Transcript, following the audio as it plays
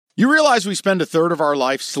You realize we spend a third of our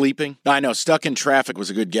life sleeping? I know, stuck in traffic was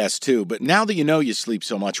a good guess too, but now that you know you sleep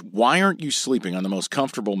so much, why aren't you sleeping on the most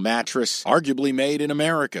comfortable mattress arguably made in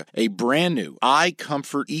America? A brand new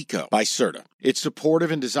iComfort Eco by Serta. It's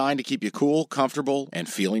supportive and designed to keep you cool, comfortable, and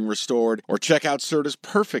feeling restored. Or check out Serta's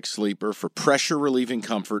Perfect Sleeper for pressure-relieving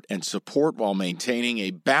comfort and support while maintaining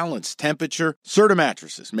a balanced temperature. Serta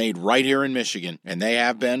mattresses made right here in Michigan, and they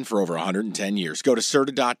have been for over 110 years. Go to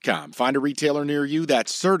Serta.com. Find a retailer near you.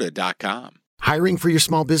 That's Serta.com. Hiring for your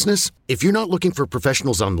small business? If you're not looking for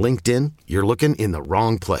professionals on LinkedIn, you're looking in the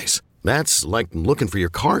wrong place. That's like looking for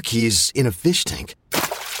your car keys in a fish tank.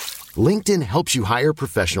 LinkedIn helps you hire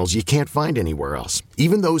professionals you can't find anywhere else,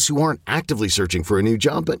 even those who aren't actively searching for a new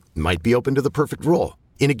job but might be open to the perfect role.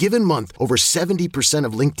 In a given month, over 70%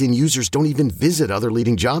 of LinkedIn users don't even visit other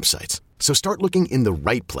leading job sites. So start looking in the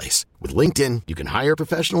right place. With LinkedIn, you can hire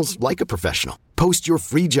professionals like a professional. Post your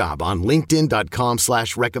free job on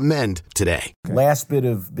linkedin.com/recommend today. Last bit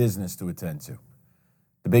of business to attend to.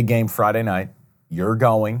 The big game Friday night. You're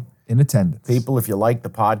going. In attendance. People, if you like the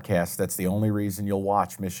podcast, that's the only reason you'll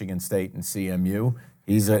watch Michigan State and CMU.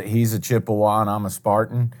 He's a Chippewa and I'm a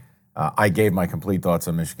Spartan. I gave my complete thoughts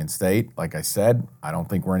on Michigan State. Like I said, I don't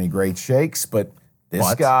think we're any great shakes, but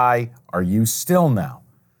this guy, are you still now?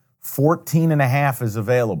 14.5 is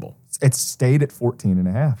available. It stayed at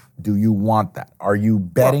 14.5. Do you want that? Are you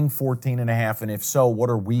betting 14.5? And if so, what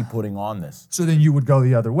are we putting on this? So then you would go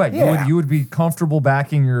the other way. Yeah. You would be comfortable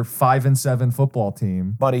backing your 5-7 football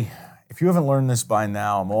team. Buddy, if you haven't learned this by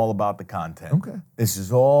now, I'm all about the content. Okay. This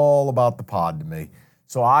is all about the pod to me.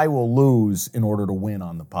 So I will lose in order to win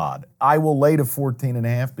on the pod. I will lay to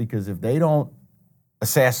 14.5 because if they don't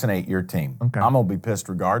assassinate your team, I'm going to be pissed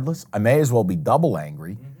regardless. I may as well be double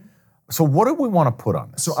angry. So what do we want to put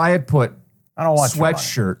on this? So I had put I don't want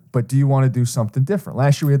Sweatshirt, but do you want to do something different?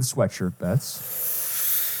 Last year we had the Sweatshirt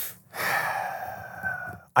bets.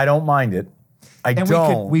 I don't mind it.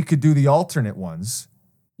 We could do the alternate ones.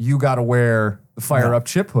 You got to wear the Fire Up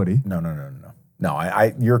Chip hoodie. No.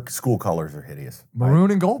 Your school colors are hideous.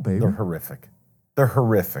 Maroon and gold, baby. They're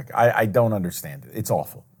horrific. I don't understand it. It's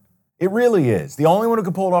awful. It really is. The only one who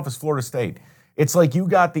can pull it off is Florida State. It's like you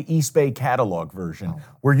got the East Bay catalog version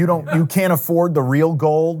where you can't afford the real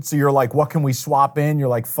gold, so you're like, what can we swap in? You're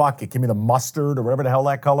like, fuck it, give me the mustard or whatever the hell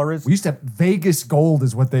that color is. We used to have Vegas gold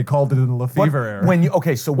is what they called it in the Lefevre era. When they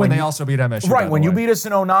also beat MSU. Right, when you beat us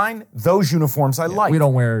in 09, those uniforms I like. We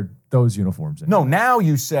don't wear those uniforms anymore. No, now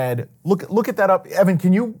you said, look at that up. Evan,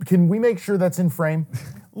 can we make sure that's in frame?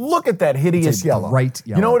 Look at that hideous yellow. Bright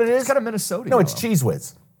yellow. You know what it is? It's kind of Minnesota No, yellow. it's Cheese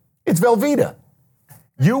Whiz. It's Velveeta.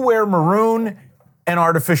 You wear maroon and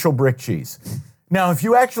artificial brick cheese. Now, if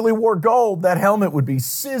you actually wore gold, that helmet would be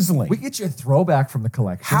sizzling. We get you a throwback from the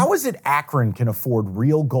collection. How is it Akron can afford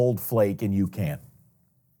real gold flake and you can't?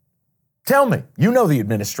 Tell me. You know the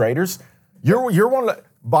administrators. You're one of the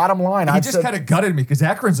bottom line. He just kind of gutted me because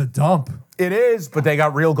Akron's a dump. It is, but they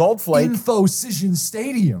got real gold flake. Infocision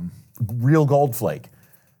Stadium. Real gold flake.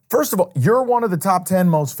 First of all, you're one of the top 10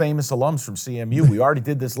 most famous alums from CMU. We already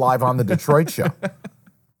did this live on the Detroit show.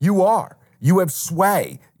 You are. You have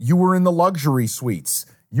sway. You were in the luxury suites.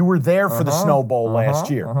 You were there for the Snow Bowl last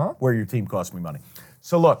year, where your team cost me money.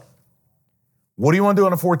 So look, what do you want to do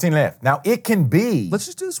on a 14.5? Now, it can be... Let's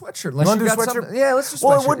just do the Sweatshirt. Let's do sweatshirt? Yeah, let's do Sweatshirt.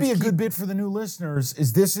 Well, it would be a good bit for the new listeners,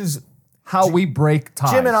 this is... How we break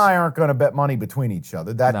ties. Jim and I aren't going to bet money between each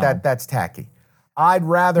other. That's tacky. I'd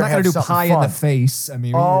rather have something fun. I'm not going to do pie in the face. I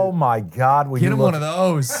mean... Oh, my God. Get him one of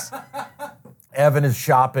those. Evan is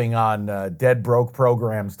shopping on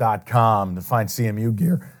deadbrokeprograms.com to find CMU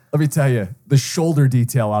gear. Let me tell you, the shoulder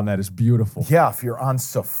detail on that is beautiful. Yeah, if you're on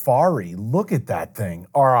safari, look at that thing.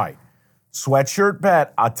 All right, Sweatshirt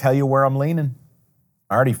bet. I'll tell you where I'm leaning.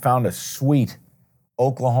 I already found a sweet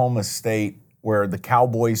Oklahoma State where the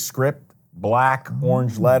Cowboys script, black,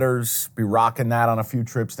 orange letters, be rocking that on a few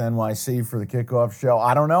trips to NYC for the kickoff show.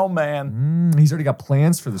 I don't know, man. He's already got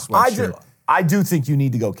plans for the Sweatshirt. I do think you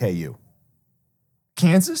need to go KU.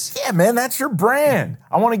 Kansas? Yeah, man, that's your brand.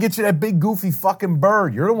 I want to get you that big, goofy fucking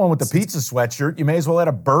bird. You're the one with the pizza sweatshirt. You may as well add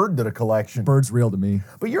a bird to the collection. Bird's real to me.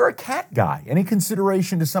 But you're a cat guy. Any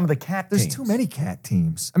consideration to some of the cat teams? There's too many cat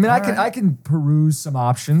teams. I mean, I can peruse some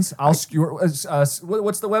options. What's the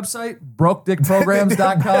website?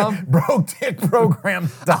 BrokeDickPrograms.com?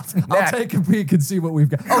 BrokeDickPrograms.net. I'll take a peek and see what we've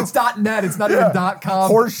got. Oh, it's .net. It's not even .com.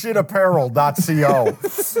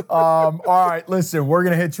 Horseshitapparel.co. All right, listen, we're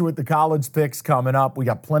going to hit you with the college picks coming up. We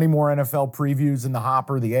got plenty more NFL previews in the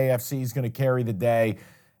hopper. The AFC is going to carry the day.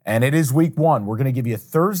 And it is week 1. We're going to give you a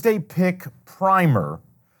Thursday pick primer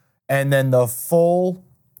and then the full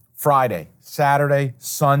Friday, Saturday,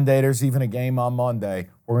 Sunday. There's even a game on Monday.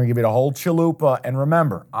 We're going to give you the whole chalupa. And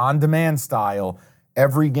remember, on-demand style,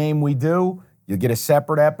 every game we do, you get a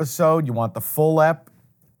separate episode. You want the full ep.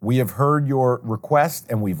 We have heard your request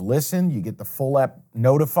and we've listened. You get the full ep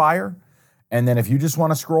notifier. And then if you just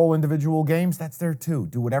want to scroll individual games, that's there too.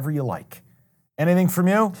 Do whatever you like. Anything from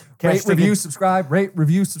you? Rate, review, subscribe. Rate,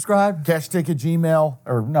 review, subscribe.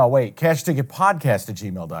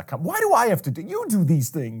 cashticketpodcast@gmail.com. Why do I have to do? You do these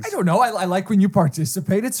things. I don't know. I like when you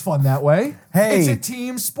participate. It's fun that way. Hey. It's a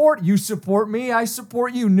team sport. You support me. I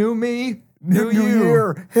support you. New me. New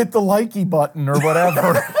year. Hit the likey button or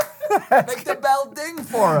whatever. Make the bell ding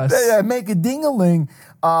for us. Make a ding-a-ling.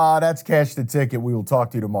 That's Cash the Ticket. We will talk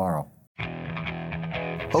to you tomorrow.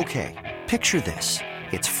 Okay, picture this.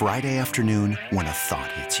 It's Friday afternoon when a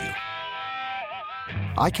thought hits you.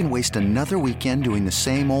 I can waste another weekend doing the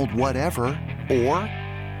same old whatever, or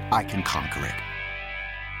I can conquer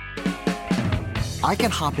it. I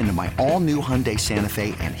can hop into my all-new Hyundai Santa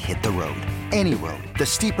Fe and hit the road. Any road. The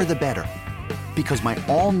steeper, the better. Because my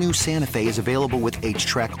all-new Santa Fe is available with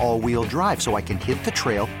H-Track all-wheel drive, so I can hit the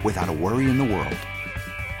trail without a worry in the world.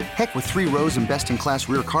 Heck, with 3 rows and best-in-class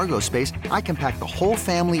rear cargo space, I can pack the whole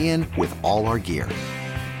family in with all our gear.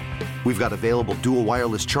 We've got available dual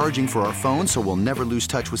wireless charging for our phones, so we'll never lose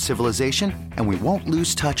touch with civilization, and we won't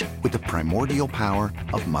lose touch with the primordial power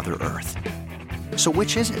of Mother Earth. So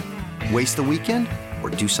which is it? Waste the weekend or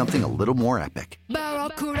do something a little more epic?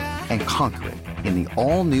 And conquer it in the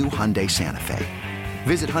all-new Hyundai Santa Fe.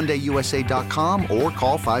 Visit HyundaiUSA.com or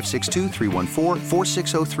call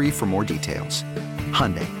 562-314-4603 for more details.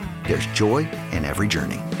 Hyundai, there's joy in every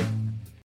journey.